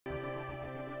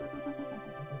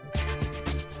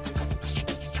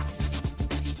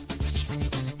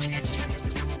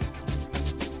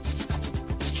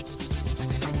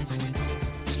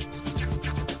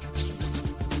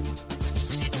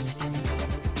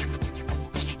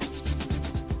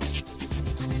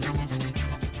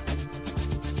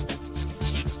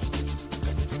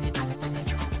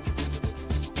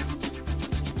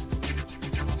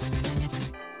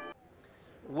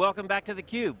welcome back to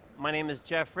theCUBE. My name is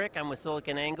Jeff Frick, I'm with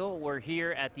SiliconANGLE. We're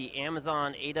here at the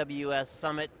Amazon AWS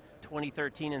Summit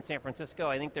 2013 in San Francisco.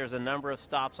 I think there's a number of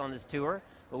stops on this tour,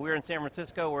 but we're in San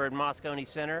Francisco, we're in Moscone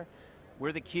Center.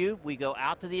 We're theCUBE, we go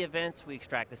out to the events, we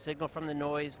extract the signal from the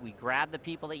noise, we grab the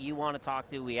people that you want to talk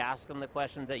to, we ask them the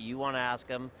questions that you want to ask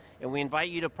them, and we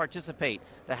invite you to participate.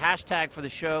 The hashtag for the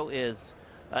show is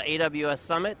AWS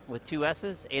Summit with 2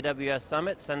 S's, AWS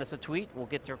Summit. Send us a tweet, we'll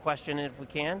get your question in if we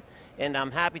can. And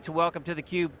I'm happy to welcome to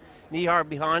theCUBE Nihar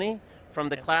Bihani from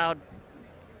the CloudFront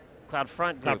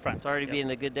group. It's already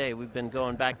been a good day. We've been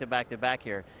going back to back to back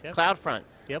here. CloudFront.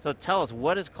 So tell us,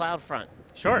 what is CloudFront?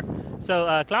 Sure. So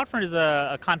CloudFront is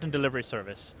a content delivery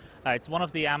service. It's one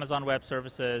of the Amazon Web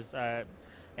Services,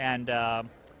 and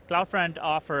CloudFront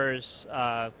offers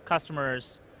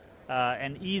customers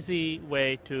an easy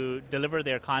way to deliver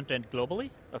their content globally.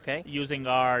 Using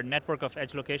our network of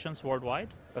edge locations worldwide.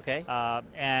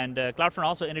 And CloudFront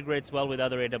also integrates well with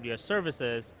other AWS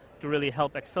services to really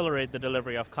help accelerate the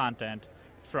delivery of content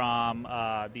from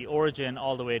the origin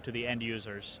all the way to the end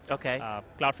users.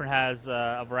 CloudFront has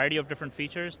a variety of different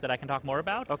features that I can talk more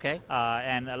about.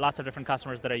 And lots of different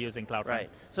customers that are using CloudFront.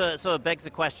 So it begs the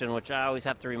question, which I always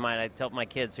have to remind, I tell my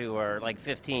kids who are like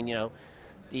 15, you know,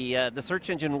 the search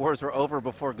engine wars were over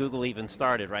before Google even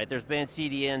started, right? There's been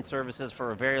CDN services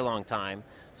for a very long time.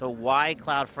 So why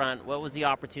CloudFront? What was the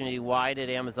opportunity? Why did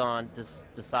Amazon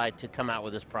decide to come out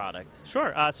with this product?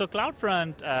 Sure, so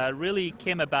CloudFront really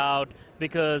came about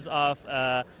because of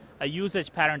a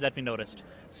usage pattern that we noticed.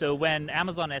 So when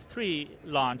Amazon S3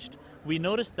 launched, we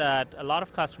noticed that a lot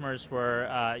of customers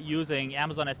were using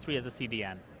Amazon S3 as a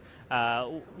CDN.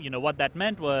 You know, what that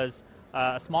meant was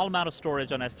a small amount of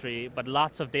storage on S3, but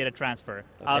lots of data transfer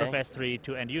out of S3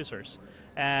 to end users.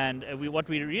 And what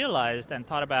we realized and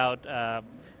thought about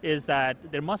is that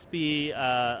there must be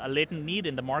a latent need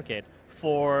in the market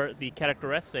for the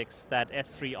characteristics that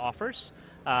S3 offers,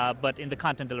 but in the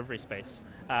content delivery space.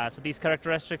 So these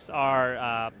characteristics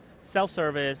are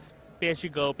self-service,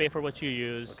 pay-as-you-go, pay for what you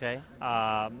use,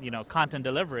 you know, content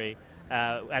delivery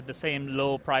at the same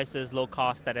low prices, low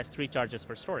cost that S3 charges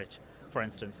for storage, for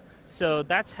instance. So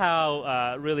that's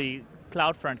how really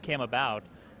CloudFront came about,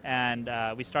 and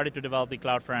we started to develop the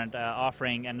CloudFront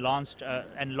offering and launched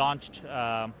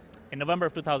in November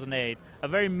of 2008, a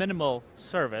very minimal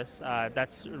service.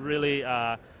 That's really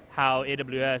how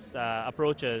AWS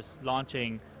approaches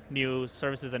launching new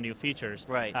services and new features,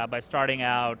 by starting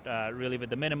out really with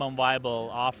the minimum viable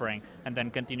offering and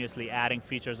then continuously adding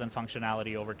features and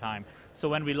functionality over time. So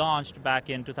when we launched back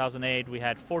in 2008, we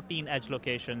had 14 edge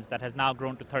locations that has now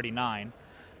grown to 39,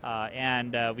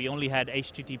 and we only had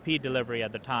HTTP delivery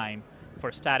at the time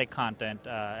for static content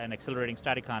and accelerating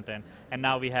static content, and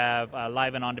now we have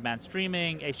live and on-demand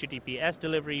streaming, HTTPS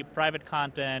delivery, private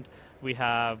content, we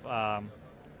have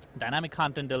dynamic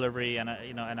content delivery, and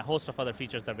a host of other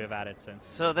features that we've added since.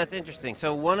 So that's interesting.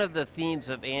 So one of the themes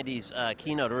of Andy's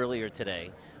keynote earlier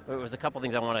today, there was a couple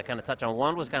things I want to kind of touch on.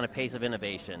 One was kind of pace of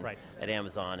innovation at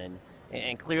Amazon,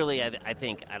 and clearly I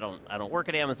think, I don't work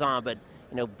at Amazon, but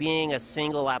you know, being a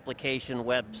single application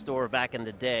web store back in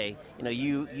the day, you know,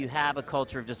 you have a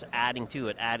culture of just adding to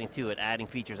it, adding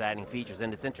features,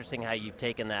 and it's interesting how you've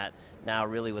taken that now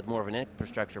really with more of an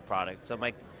infrastructure product. So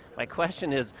my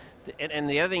question is, and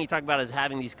the other thing you talk about is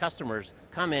having these customers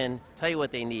come in, tell you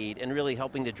what they need, and really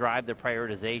helping to drive the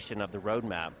prioritization of the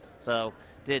roadmap. So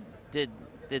did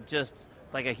just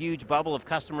like a huge bubble of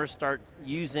customers start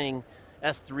using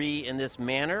S3 in this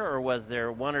manner, or was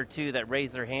there one or two that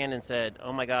raised their hand and said,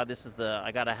 oh my God, this is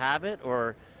I got to have it,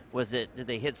 or did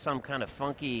they hit some kind of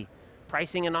funky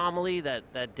pricing anomaly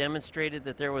that demonstrated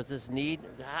that there was this need?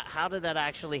 How did that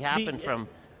actually happen from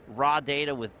raw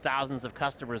data with thousands of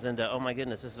customers into, oh my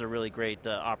goodness, this is a really great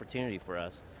opportunity for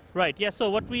us? Right, yeah, so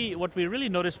what we really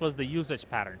noticed was the usage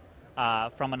pattern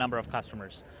from a number of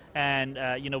customers. And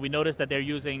you know, we noticed that they're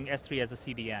using S3 as a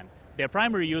CDN. Their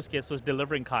primary use case was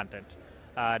delivering content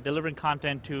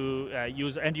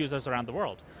to end users around the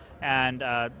world. And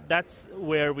that's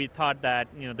where we thought that,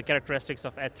 you know, the characteristics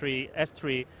of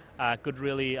S3 could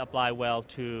really apply well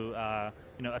to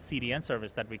you know, a CDN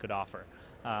service that we could offer.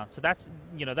 So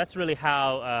that's really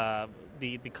how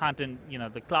the content, you know,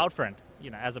 the CloudFront, you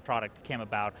know, as a product came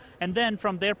about. And then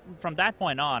from that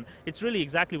point on, it's really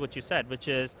exactly what you said, which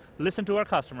is listen to our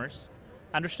customers,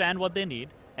 understand what they need,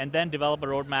 and then develop a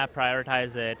roadmap,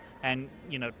 prioritize it, and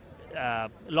you know,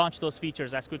 launch those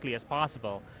features as quickly as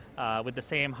possible with the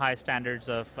same high standards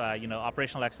of you know,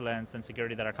 operational excellence and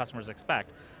security that our customers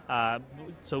expect.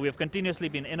 So we have continuously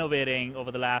been innovating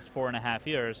over the last 4.5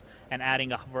 years and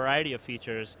adding a variety of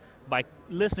features by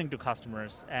listening to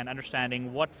customers and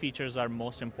understanding what features are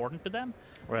most important to them,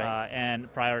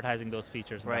 and prioritizing those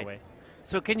features in that way.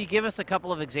 So can you give us a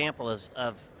couple of examples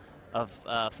of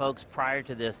folks prior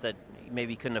to this that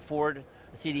maybe couldn't afford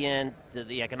a CDN,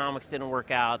 the economics didn't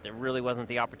work out, there really wasn't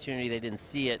the opportunity, they didn't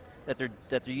see it, that they're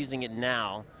using it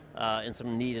now in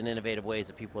some neat and innovative ways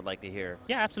that people would like to hear?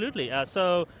 Yeah, absolutely.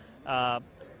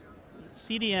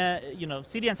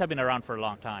 CDNs have been around for a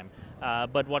long time,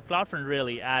 but what CloudFront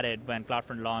really added when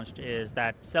CloudFront launched is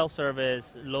that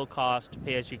self-service, low-cost,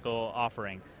 pay-as-you-go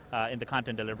offering in the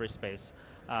content delivery space.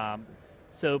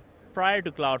 So prior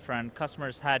to CloudFront,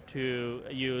 customers had to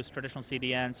use traditional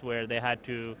CDNs where they had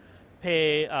to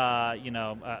pay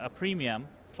a premium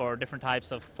for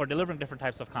delivering different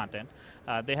types of content.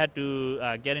 They had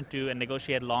to get into and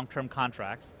negotiate long-term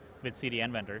contracts with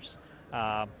CDN vendors.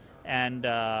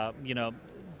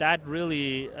 That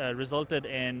really resulted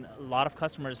in a lot of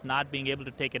customers not being able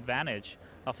to take advantage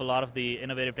of a lot of the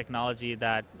innovative technology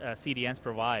that CDNs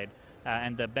provide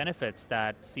and the benefits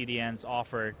that CDNs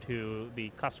offer to the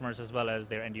customers as well as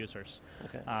their end users.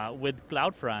 Okay. With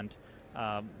CloudFront,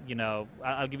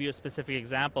 I'll give you a specific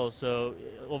example. So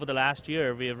over the last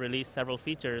year, we have released several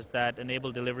features that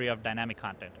enable delivery of dynamic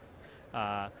content.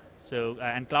 And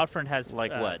CloudFront has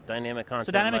what? Dynamic content?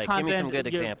 So dynamic content, give me some good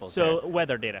examples. So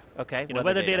weather data. Okay.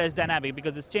 Weather data is dynamic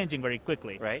because it's changing very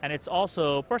quickly. Right. And it's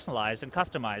also personalized and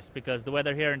customized because the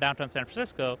weather here in downtown San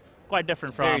Francisco quite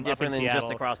different from very different up in than Seattle,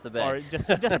 just across the bay. or just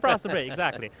across the bay,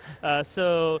 exactly.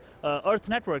 Earth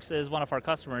Networks is one of our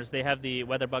customers. They have the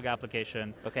WeatherBug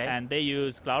application, and they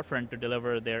use CloudFront to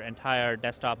deliver their entire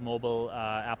desktop mobile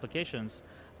applications,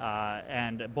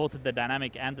 and both the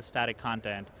dynamic and the static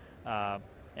content,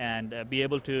 and be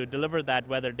able to deliver that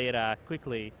weather data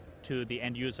quickly to the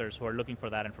end users who are looking for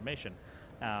that information.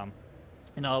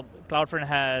 CloudFront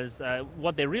has,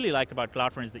 what they really liked about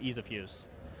CloudFront is the ease of use.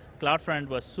 CloudFront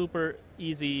was super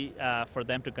easy for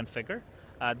them to configure.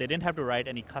 They didn't have to write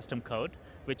any custom code,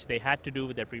 which they had to do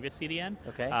with their previous CDN.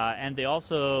 And they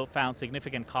also found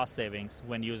significant cost savings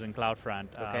when using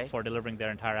CloudFront for delivering their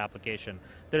entire application.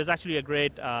 There's actually a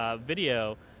great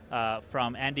video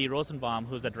from Andy Rosenbaum,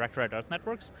 who's the director at Earth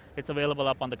Networks. It's available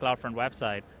up on the CloudFront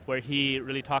website, where he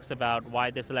really talks about why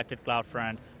they selected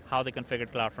CloudFront, how they configured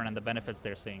CloudFront, and the benefits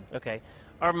they're seeing. Okay.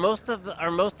 Are most of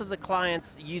the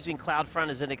clients using CloudFront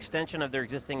as an extension of their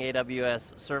existing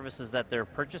AWS services that they're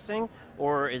purchasing,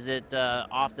 or is it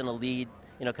often a lead,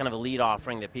 kind of a lead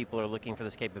offering that people are looking for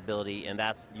this capability, and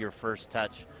that's your first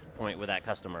touch point with that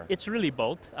customer? It's really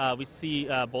both. We see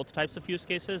both types of use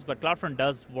cases, but CloudFront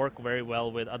does work very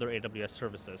well with other AWS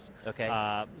services. Okay.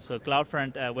 So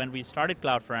CloudFront, when we started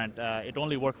CloudFront, it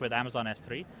only worked with Amazon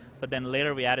S3, but then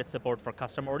later we added support for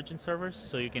custom origin servers,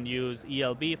 so you can use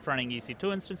ELB for running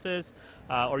EC2 instances,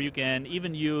 or you can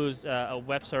even use a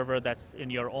web server that's in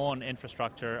your own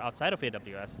infrastructure outside of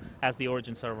AWS as the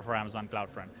origin server for Amazon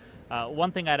CloudFront.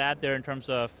 One thing I'd add there in terms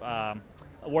of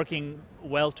working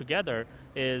well together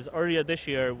is earlier this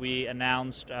year we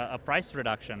announced a price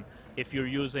reduction if you're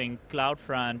using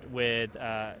CloudFront with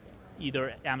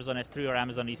either Amazon S3 or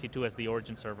Amazon EC2 as the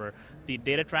origin server. The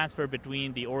data transfer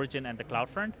between the origin and the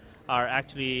CloudFront are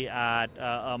actually at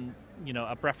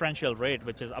a preferential rate,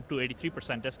 which is up to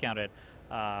 83% discounted.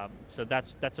 So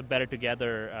that's a better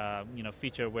together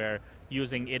feature where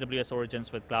using AWS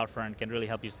origins with CloudFront can really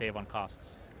help you save on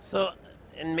costs. So,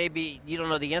 and maybe you don't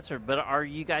know the answer, but are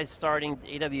you guys starting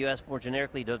AWS more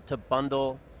generically to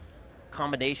bundle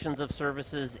combinations of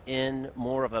services in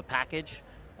more of a package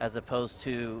as opposed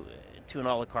to an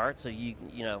a la carte? So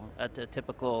a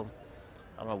typical,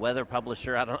 I don't know, weather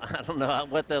publisher, I don't know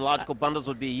what the logical bundles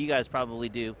would be. You guys probably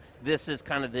do. This is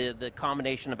kind of the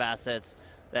combination of assets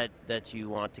that you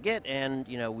want to get, and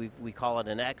we call it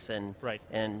an X, and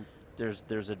and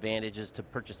there's advantages to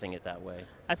purchasing it that way.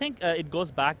 I think it goes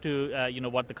back to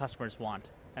what the customers want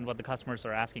and what the customers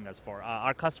are asking us for.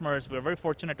 Our customers, we're very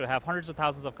fortunate to have hundreds of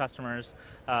thousands of customers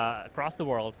across the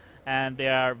world, and they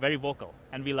are very vocal,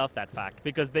 and we love that fact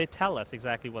because they tell us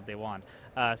exactly what they want.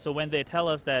 So when they tell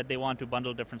us that they want to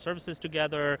bundle different services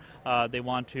together, they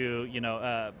want to,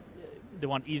 they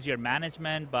want easier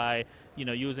management by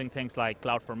using things like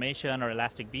CloudFormation or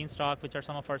Elastic Beanstalk, which are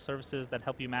some of our services that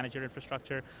help you manage your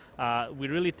infrastructure. We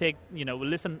really take, we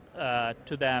listen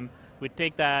to them, we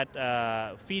take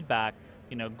that feedback,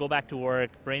 go back to work,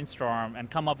 brainstorm, and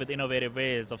come up with innovative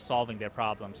ways of solving their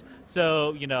problems.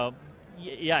 So,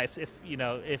 yeah,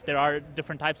 if there are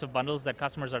different types of bundles that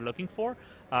customers are looking for,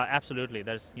 absolutely,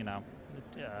 there's,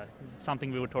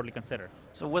 something we would totally consider.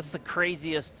 So what's the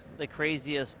craziest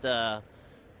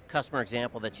customer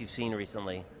example that you've seen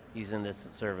recently using this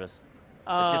service?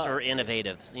 Just or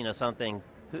innovative, something.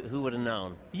 Who would have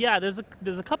known? Yeah, there's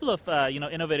a couple of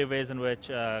innovative ways in which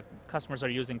customers are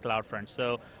using CloudFront.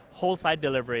 So whole site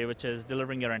delivery, which is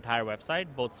delivering your entire website,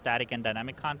 both static and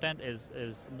dynamic content,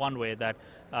 is one way that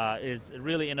is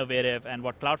really innovative. And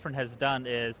what CloudFront has done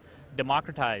is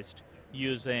democratized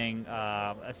using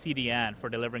a CDN for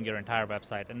delivering your entire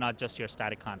website and not just your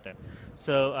static content.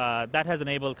 So that has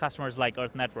enabled customers like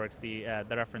Earth Networks, the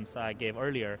reference I gave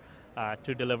earlier,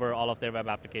 to deliver all of their web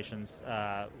applications,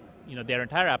 their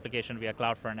entire application via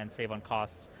CloudFront and save on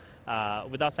costs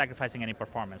without sacrificing any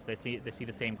performance. They see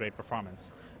the same great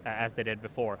performance as they did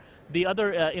before. The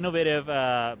other innovative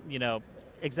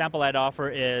example I'd offer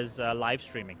is live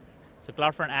streaming. So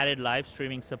CloudFront added live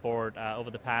streaming support over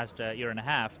the past year and a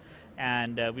half,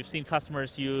 and we've seen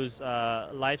customers use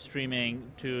live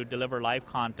streaming to deliver live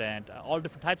content, all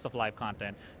different types of live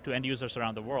content to end users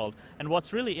around the world. And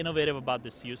what's really innovative about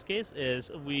this use case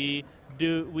is we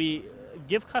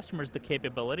give customers the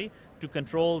capability to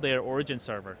control their origin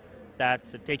server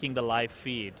that's taking the live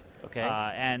feed. Okay.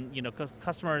 And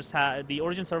customers have, the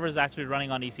origin server is actually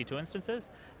running on EC2 instances,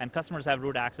 and customers have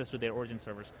root access to their origin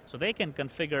servers. So they can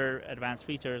configure advanced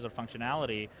features or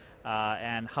functionality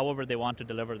and however they want to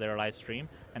deliver their live stream,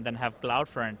 and then have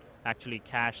CloudFront actually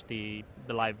cache the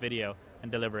live video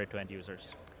and deliver it to end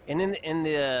users. And in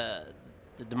the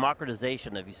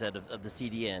democratization, of the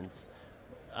CDNs,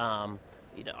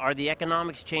 are the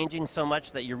economics changing so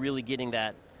much that you're really getting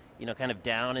that kind of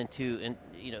down into,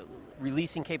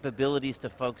 releasing capabilities to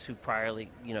folks who priorly,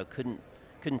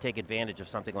 couldn't take advantage of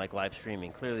something like live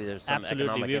streaming? Clearly there's some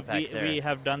economic impacts there. We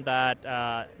have done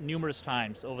that numerous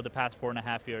times over the past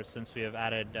 4.5 years since we have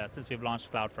since we've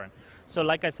launched CloudFront. So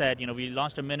like I said, we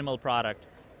launched a minimal product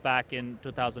back in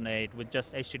 2008 with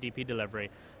just HTTP delivery.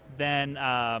 Then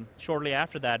shortly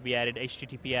after that, we added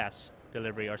HTTPS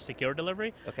delivery, or secure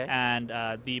delivery. Okay. And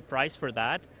the price for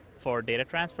that for data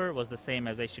transfer was the same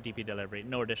as HTTP delivery,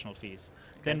 no additional fees.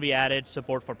 Okay. Then we added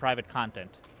support for private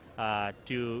content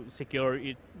to secure,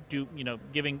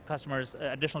 giving customers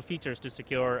additional features to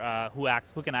secure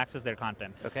who can access their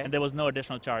content. Okay. And there was no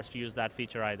additional charge to use that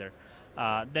feature either.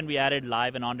 Then we added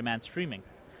live and on-demand streaming.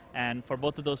 And for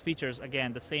both of those features,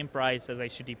 again, the same price as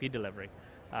HTTP delivery.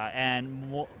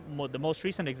 And the most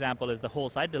recent example is the whole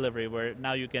site delivery, where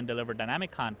now you can deliver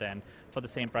dynamic content for the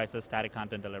same price as static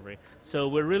content delivery. So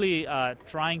we're really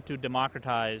trying to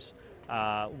democratize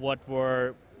what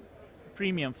were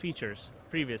premium features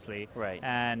previously, right,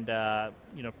 and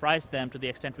price them to the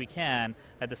extent we can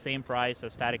at the same price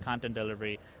as static content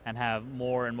delivery, and have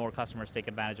more and more customers take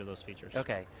advantage of those features.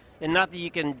 Okay, and not that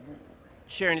you can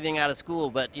share anything out of school,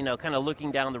 but kind of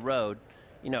looking down the road,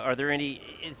 are there any,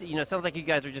 it sounds like you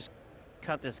guys are just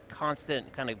cut this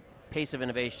constant kind of pace of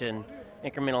innovation,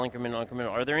 incremental.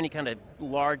 Are there any kind of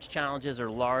large challenges or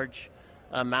large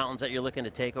mountains that you're looking to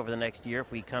take over the next year?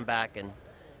 If we come back and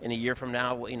in a year from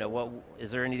now, is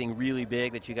there anything really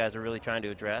big that you guys are really trying to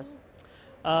address?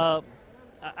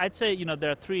 I'd say,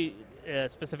 there are three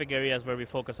specific areas where we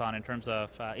focus on in terms of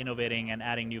innovating and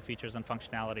adding new features and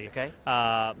functionality. Okay.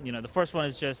 The first one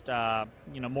is just,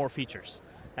 more features.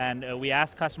 And we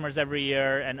ask customers every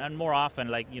year, and more often,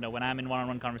 like when I'm in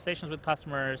one-on-one conversations with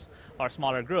customers or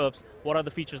smaller groups, what are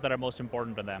the features that are most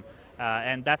important to them?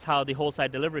 And that's how the whole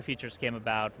site delivery features came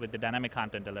about with the dynamic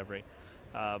content delivery.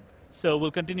 So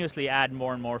we'll continuously add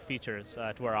more and more features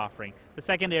to our offering. The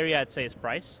second area I'd say is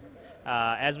price.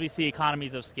 As we see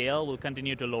economies of scale, we'll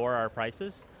continue to lower our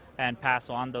prices and pass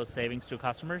on those savings to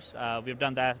customers. We've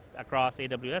done that across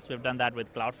AWS, we've done that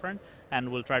with CloudFront, and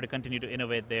we'll try to continue to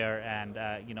innovate there and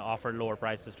offer lower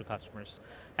prices to customers.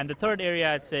 And the third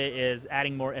area I'd say is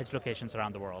adding more edge locations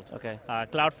around the world. Okay.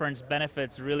 CloudFront's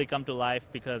benefits really come to life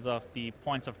because of the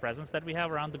points of presence that we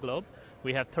have around the globe.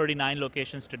 We have 39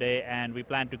 locations today, and we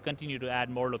plan to continue to add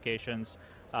more locations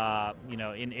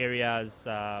in areas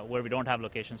where we don't have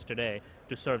locations today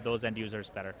to serve those end users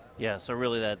better. Yeah, so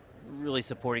really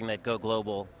supporting that go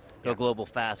global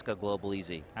fast, go global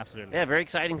easy. Absolutely. Yeah, very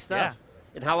exciting stuff.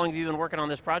 Yeah. And how long have you been working on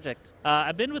this project?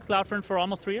 I've been with CloudFront for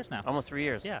almost 3 years now. Almost 3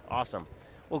 years? Yeah. Awesome.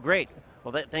 Well, great.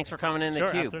 Well, thanks for coming in Sure,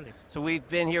 theCUBE. absolutely. So we've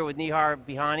been here with Nihar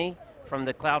Bihani from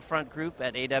the CloudFront group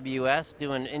at AWS,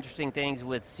 doing interesting things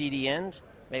with CDN.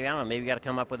 Maybe, I don't know, maybe we got to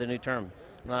come up with a new term.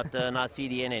 Not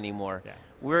CDN anymore.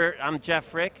 Yeah. I'm Jeff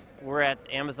Frick. We're at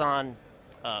Amazon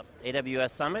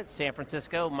AWS Summit, San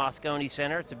Francisco, Moscone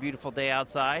Center. It's a beautiful day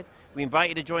outside. We invite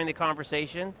you to join the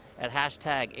conversation at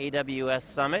 #AWS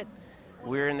Summit.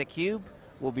 We're in theCUBE.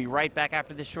 We'll be right back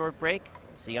after this short break.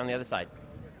 See you on the other side.